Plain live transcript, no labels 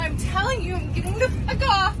the fuck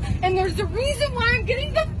off, and there's a reason why I'm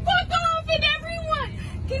getting the fuck off, and everyone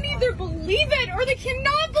can either believe it or they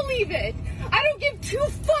cannot believe it. I don't give two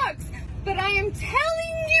fucks, but I am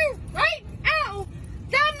telling you right now,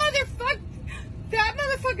 that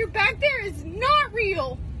motherfucker back there is not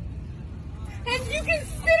real. And you can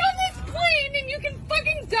sit on this plane and you can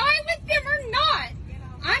fucking die with them or not.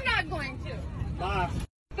 I'm not going to. Bye.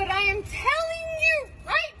 But I am telling you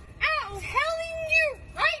right now, telling you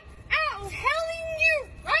right now, telling you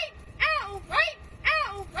right now, right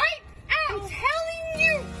now, right now, telling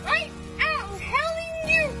you right now, telling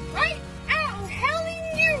you right now, telling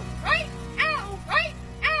you right now, right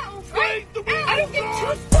now, right now. I don't give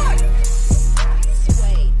two fucks.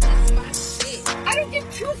 I don't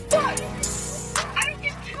give two fucks. I don't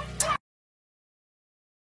give two fucks.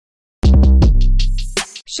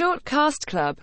 Short Cast Club.